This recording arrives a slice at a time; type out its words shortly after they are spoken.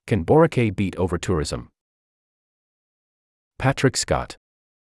Can Boracay beat Overtourism? Patrick Scott.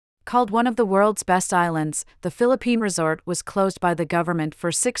 Called one of the world's best islands, the Philippine resort was closed by the government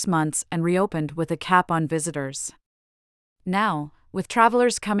for 6 months and reopened with a cap on visitors. Now, with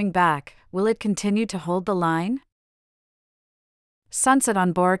travelers coming back, will it continue to hold the line? Sunset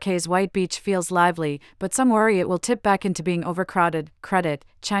on Boracay's White Beach feels lively, but some worry it will tip back into being overcrowded. Credit,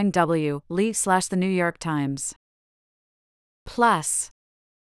 Chine W. Lee/The New York Times. Plus,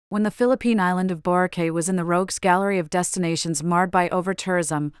 when the Philippine island of Boracay was in the rogues gallery of destinations marred by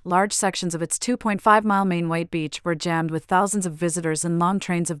overtourism, large sections of its 2.5-mile main White Beach were jammed with thousands of visitors and long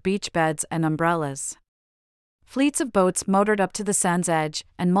trains of beach beds and umbrellas. Fleets of boats motored up to the sand's edge,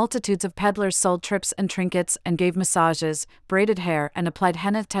 and multitudes of peddlers sold trips and trinkets and gave massages, braided hair, and applied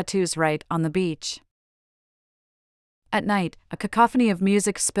henna tattoos right on the beach. At night, a cacophony of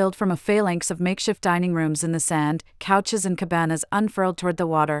music spilled from a phalanx of makeshift dining rooms in the sand, couches and cabanas unfurled toward the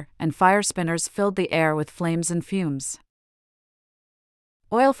water, and fire spinners filled the air with flames and fumes.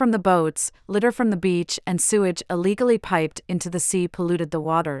 Oil from the boats, litter from the beach, and sewage illegally piped into the sea polluted the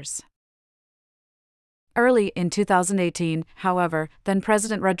waters. Early in 2018, however,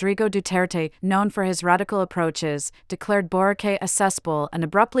 then-President Rodrigo Duterte, known for his radical approaches, declared Boracay a cesspool and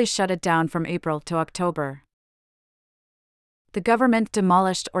abruptly shut it down from April to October. The government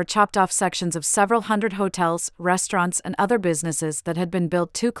demolished or chopped off sections of several hundred hotels, restaurants, and other businesses that had been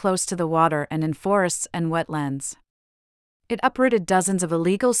built too close to the water and in forests and wetlands. It uprooted dozens of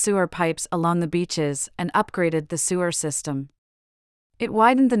illegal sewer pipes along the beaches and upgraded the sewer system. It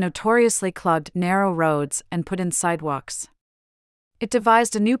widened the notoriously clogged, narrow roads and put in sidewalks. It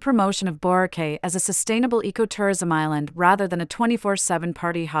devised a new promotion of Boracay as a sustainable ecotourism island rather than a 24/7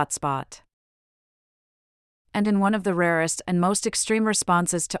 party hotspot. And in one of the rarest and most extreme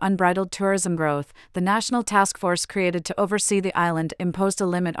responses to unbridled tourism growth, the national task force created to oversee the island imposed a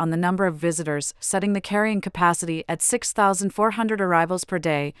limit on the number of visitors, setting the carrying capacity at 6,400 arrivals per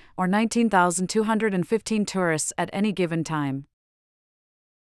day, or 19,215 tourists at any given time.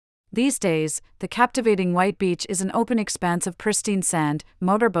 These days, the captivating White Beach is an open expanse of pristine sand,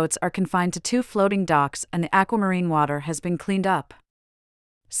 motorboats are confined to 2 floating docks, and the aquamarine water has been cleaned up.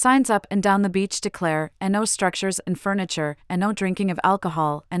 Signs up and down the beach declare, and no structures and furniture, and no drinking of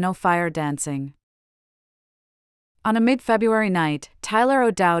alcohol, and no fire dancing. On a mid-February night, Tyler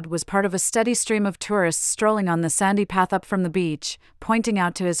O'Dowd was part of a steady stream of tourists strolling on the sandy path up from the beach, pointing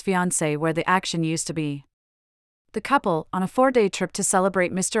out to his fiancée where the action used to be. The couple, on a 4-day trip to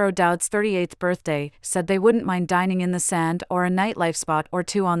celebrate Mr. O'Dowd's 38th birthday, said they wouldn't mind dining in the sand or a nightlife spot or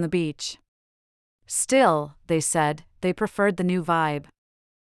two on the beach. Still, they said, they preferred the new vibe.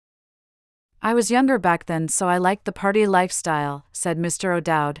 "I was younger back then, so I liked the party lifestyle," said Mr.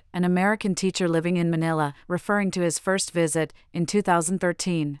 O'Dowd, an American teacher living in Manila, referring to his first visit in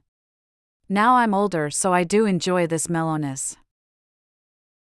 2013. "Now I'm older, so I do enjoy this mellowness."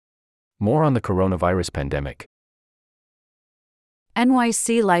 More on the coronavirus pandemic.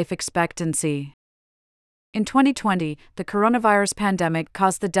 NYC life expectancy. In 2020, the coronavirus pandemic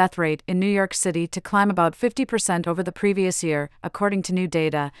caused the death rate in New York City to climb about 50% over the previous year, according to new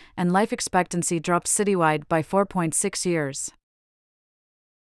data, and life expectancy dropped citywide by 4.6 years.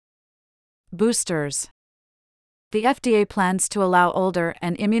 Boosters. The FDA plans to allow older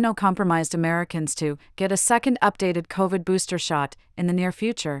and immunocompromised Americans to get a second updated COVID booster shot in the near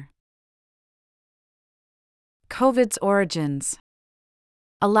future. COVID's origins.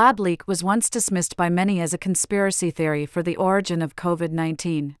 A lab leak was once dismissed by many as a conspiracy theory for the origin of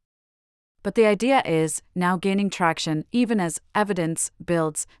COVID-19. But the idea is now gaining traction, even as evidence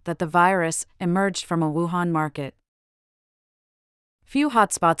builds that the virus emerged from a Wuhan market. Few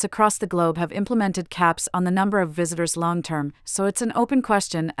hotspots across the globe have implemented caps on the number of visitors long-term, so it's an open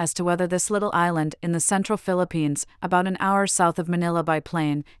question as to whether this little island in the central Philippines, about an hour south of Manila by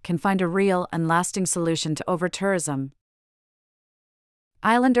plane, can find a real and lasting solution to overtourism.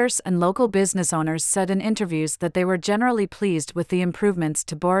 Islanders and local business owners said in interviews that they were generally pleased with the improvements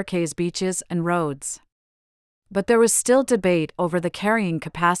to Boracay's beaches and roads. But there was still debate over the carrying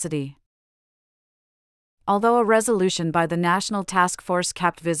capacity. Although a resolution by the National Task Force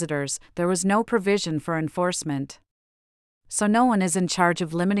capped visitors, there was no provision for enforcement. So no one is in charge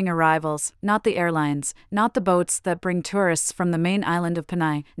of limiting arrivals, not the airlines, not the boats that bring tourists from the main island of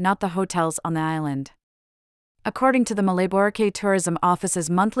Panay, not the hotels on the island. According to the Malay Boracay Tourism Office's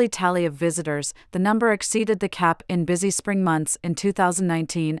monthly tally of visitors, the number exceeded the cap in busy spring months in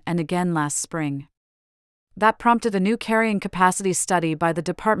 2019 and again last spring. That prompted a new carrying capacity study by the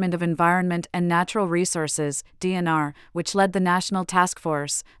Department of Environment and Natural Resources, DNR, which led the National Task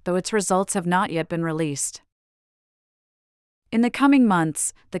Force, though its results have not yet been released. In the coming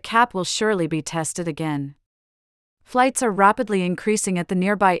months, the cap will surely be tested again. Flights are rapidly increasing at the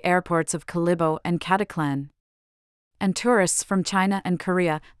nearby airports of Kalibo and Kataklan. And tourists from China and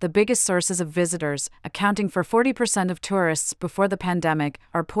Korea, the biggest sources of visitors, accounting for 40% of tourists before the pandemic,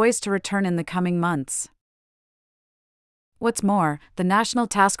 are poised to return in the coming months. What's more, the National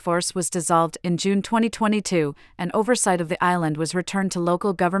Task Force was dissolved in June 2022, and oversight of the island was returned to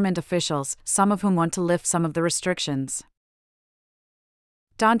local government officials, some of whom want to lift some of the restrictions.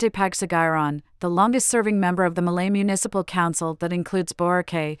 Dante Pagsagaran, the longest-serving member of the Malay Municipal Council that includes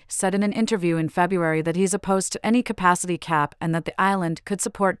Boracay, said in an interview in February that he's opposed to any capacity cap and that the island could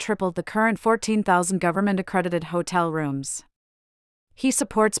support triple the current 14,000 government-accredited hotel rooms. He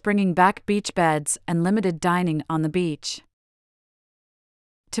supports bringing back beach beds and limited dining on the beach.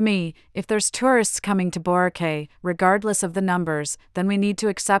 To me, if there's tourists coming to Boracay, regardless of the numbers, then we need to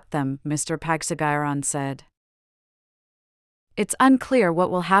accept them, Mr. Pagsagaran said. It's unclear what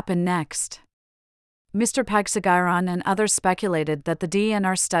will happen next. Mr. Pagsagaran and others speculated that the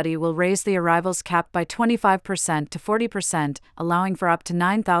DNR study will raise the arrivals cap by 25% to 40%, allowing for up to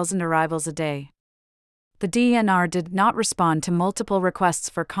 9,000 arrivals a day. The DNR did not respond to multiple requests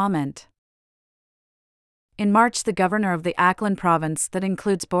for comment. In March, the governor of the Aklan province that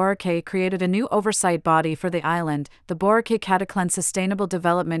includes Boracay created a new oversight body for the island, the Boracay Kataklan Sustainable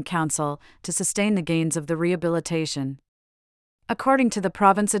Development Council, to sustain the gains of the rehabilitation. According to the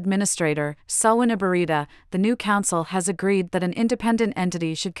province administrator, Selwyn Ibarita, the new council has agreed that an independent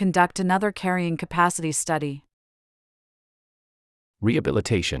entity should conduct another carrying capacity study.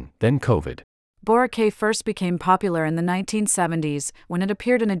 Rehabilitation, then COVID. Boracay first became popular in the 1970s when it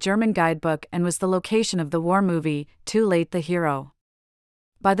appeared in a German guidebook and was the location of the war movie, Too Late the Hero.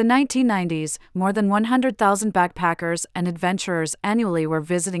 By the 1990s, more than 100,000 backpackers and adventurers annually were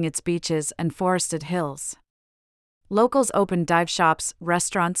visiting its beaches and forested hills. Locals opened dive shops,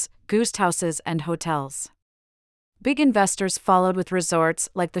 restaurants, ghost houses, and hotels. Big investors followed with resorts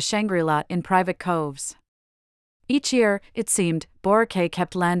like the Shangri-La in private coves. Each year, it seemed, Boracay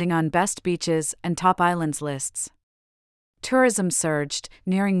kept landing on best beaches and top islands lists. Tourism surged,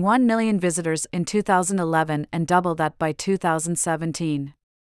 nearing 1 million visitors in 2011 and double that by 2017.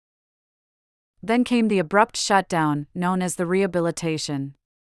 Then came the abrupt shutdown, known as the rehabilitation.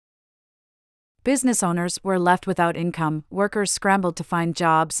 Business owners were left without income, workers scrambled to find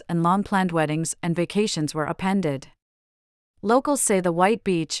jobs, and long-planned weddings and vacations were upended. Locals say the White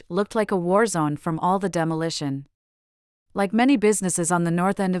Beach looked like a war zone from all the demolition. Like many businesses on the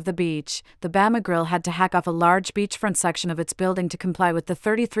north end of the beach, the Bama Grill had to hack off a large beachfront section of its building to comply with the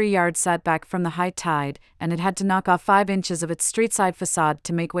 33-yard setback from the high tide, and it had to knock off 5 inches of its streetside facade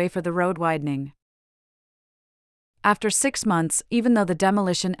to make way for the road widening. After 6 months, even though the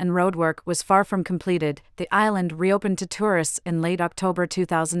demolition and roadwork was far from completed, the island reopened to tourists in late October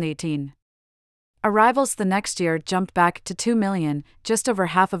 2018. Arrivals the next year jumped back to 2 million, just over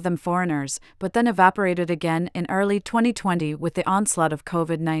half of them foreigners, but then evaporated again in early 2020 with the onslaught of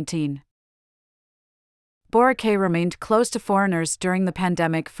COVID-19. Boracay remained closed to foreigners during the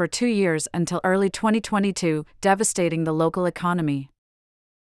pandemic for 2 years until early 2022, devastating the local economy.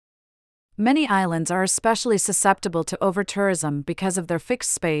 Many islands are especially susceptible to overtourism because of their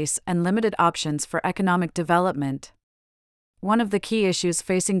fixed space and limited options for economic development. One of the key issues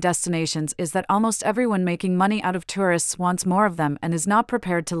facing destinations is that almost everyone making money out of tourists wants more of them and is not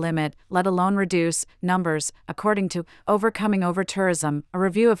prepared to limit, let alone reduce, numbers, according to Overcoming Overtourism, a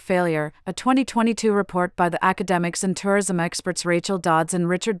review of failure, a 2022 report by the academics and tourism experts Rachel Dodds and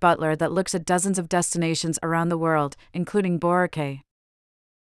Richard Butler that looks at dozens of destinations around the world, including Boracay.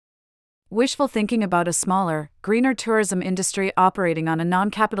 Wishful thinking about a smaller, greener tourism industry operating on a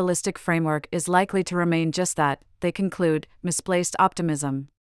non-capitalistic framework is likely to remain just that, they conclude, misplaced optimism.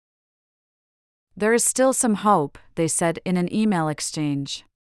 There is still some hope, they said in an email exchange.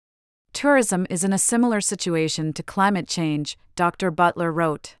 Tourism is in a similar situation to climate change, Dr. Butler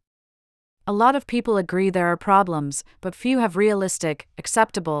wrote. A lot of people agree there are problems, but few have realistic,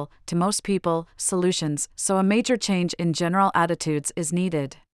 acceptable, to most people, solutions, so a major change in general attitudes is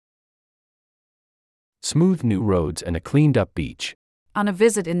needed. Smooth new roads and a cleaned-up beach. On a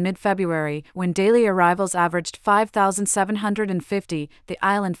visit in mid-February, when daily arrivals averaged 5,750, the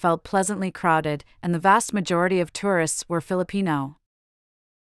island felt pleasantly crowded, and the vast majority of tourists were Filipino.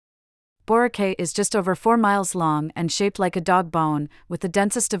 Boracay is just over 4 miles long and shaped like a dog bone, with the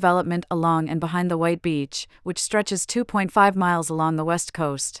densest development along and behind the White Beach, which stretches 2.5 miles along the west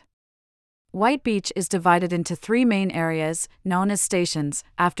coast. White Beach is divided into 3 main areas, known as stations,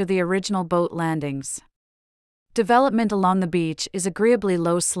 after the original boat landings. Development along the beach is agreeably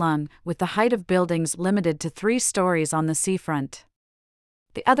low-slung, with the height of buildings limited to 3 stories on the seafront.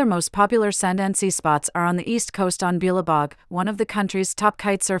 The other most popular sand and sea spots are on the east coast on Bilabog, one of the country's top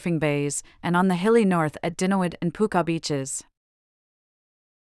kitesurfing bays, and on the hilly north at Dinawan and Puka beaches.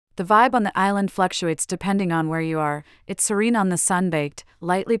 The vibe on the island fluctuates depending on where you are. It's serene on the sun-baked,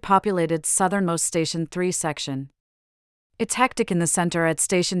 lightly populated southernmost Station 3 section. It's hectic in the center at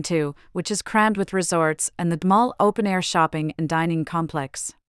Station 2, which is crammed with resorts and the mall open-air shopping and dining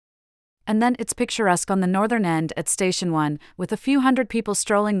complex. And then it's picturesque on the northern end at Station 1, with a few hundred people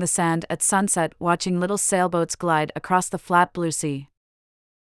strolling the sand at sunset watching little sailboats glide across the flat blue sea.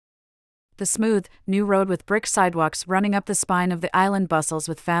 The smooth, new road with brick sidewalks running up the spine of the island bustles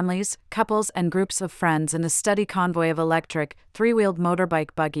with families, couples and groups of friends and a steady convoy of electric, 3-wheeled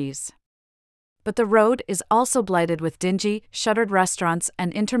motorbike buggies. But the road is also blighted with dingy, shuttered restaurants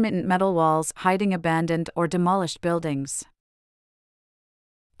and intermittent metal walls hiding abandoned or demolished buildings.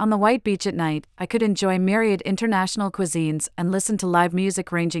 On the white beach at night, I could enjoy myriad international cuisines and listen to live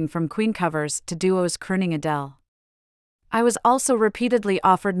music ranging from Queen covers to duos crooning Adele. I was also repeatedly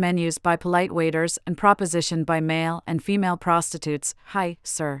offered menus by polite waiters and propositioned by male and female prostitutes. "Hi,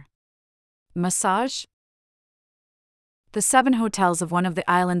 sir. Massage?" The 7 hotels of one of the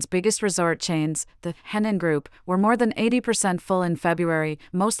island's biggest resort chains, the Henan Group, were more than 80% full in February,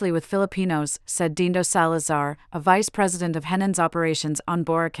 mostly with Filipinos, said Dindo Salazar, a vice president of Henan's operations on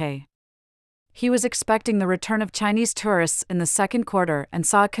Boracay. He was expecting the return of Chinese tourists in the second quarter and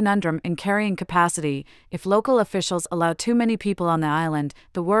saw a conundrum in carrying capacity. If local officials allow too many people on the island,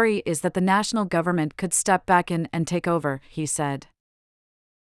 the worry is that the national government could step back in and take over, he said.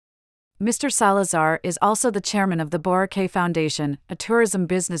 Mr. Salazar is also the chairman of the Boracay Foundation, a tourism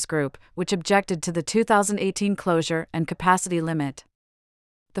business group, which objected to the 2018 closure and capacity limit.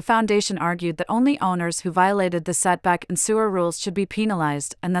 The foundation argued that only owners who violated the setback and sewer rules should be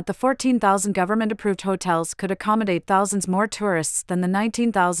penalized and that the 14,000 government-approved hotels could accommodate thousands more tourists than the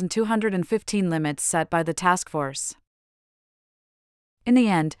 19,215 limits set by the task force. In the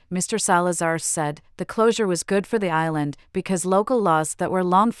end, Mr. Salazar said, the closure was good for the island because local laws that were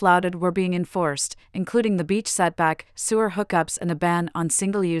long flouted were being enforced, including the beach setback, sewer hookups and a ban on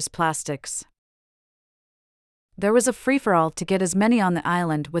single-use plastics. There was a free-for-all to get as many on the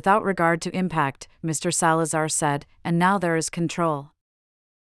island without regard to impact, Mr. Salazar said, and now there is control.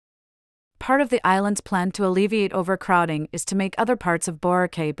 Part of the island's plan to alleviate overcrowding is to make other parts of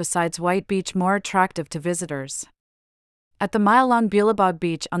Boracay besides White Beach more attractive to visitors. At the mile-long Bilabog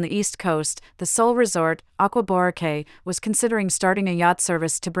Beach on the east coast, the sole resort, Aqua Boracay, was considering starting a yacht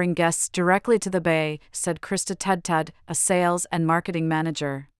service to bring guests directly to the bay, said Krista Tedtad, a sales and marketing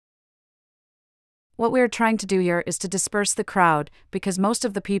manager. What we are trying to do here is to disperse the crowd, because most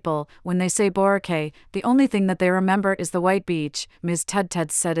of the people, when they say Boracay, the only thing that they remember is the white beach, Ms. Tedtad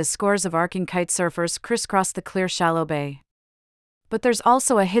said as scores of arcing kite surfers crisscross the clear shallow bay. But there's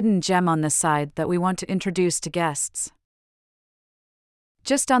also a hidden gem on this side that we want to introduce to guests.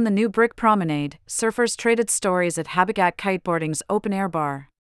 Just on the new brick promenade, surfers traded stories at Habigat Kiteboarding's open-air bar.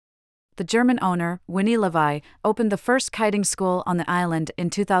 The German owner, Winnie Levi, opened the first kiting school on the island in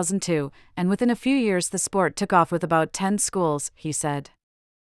 2002, and within a few years the sport took off with about 10 schools, he said.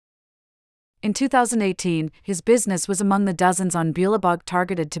 In 2018, his business was among the dozens on Bilabog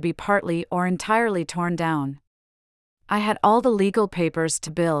targeted to be partly or entirely torn down. I had all the legal papers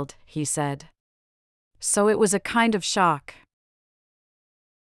to build, he said. So it was a kind of shock.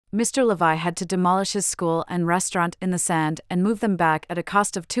 Mr. Levi had to demolish his school and restaurant in the sand and move them back at a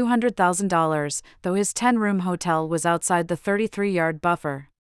cost of $200,000, though his 10-room hotel was outside the 33-yard buffer.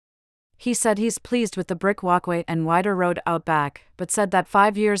 He said he's pleased with the brick walkway and wider road out back, but said that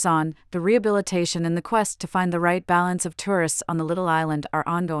 5 years on, the rehabilitation and the quest to find the right balance of tourists on the little island are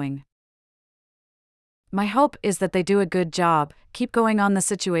ongoing. My hope is that they do a good job, keep going on the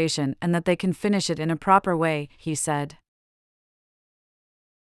situation, and that they can finish it in a proper way, he said.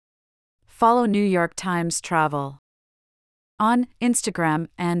 Follow New York Times Travel on Instagram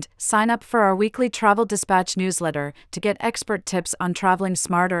and sign up for our weekly Travel Dispatch newsletter to get expert tips on traveling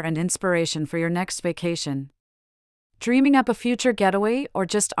smarter and inspiration for your next vacation. Dreaming up a future getaway or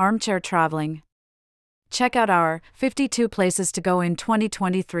just armchair traveling? Check out our 52 Places to Go in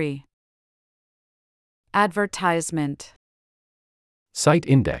 2023. Advertisement. Site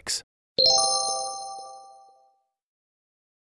Index.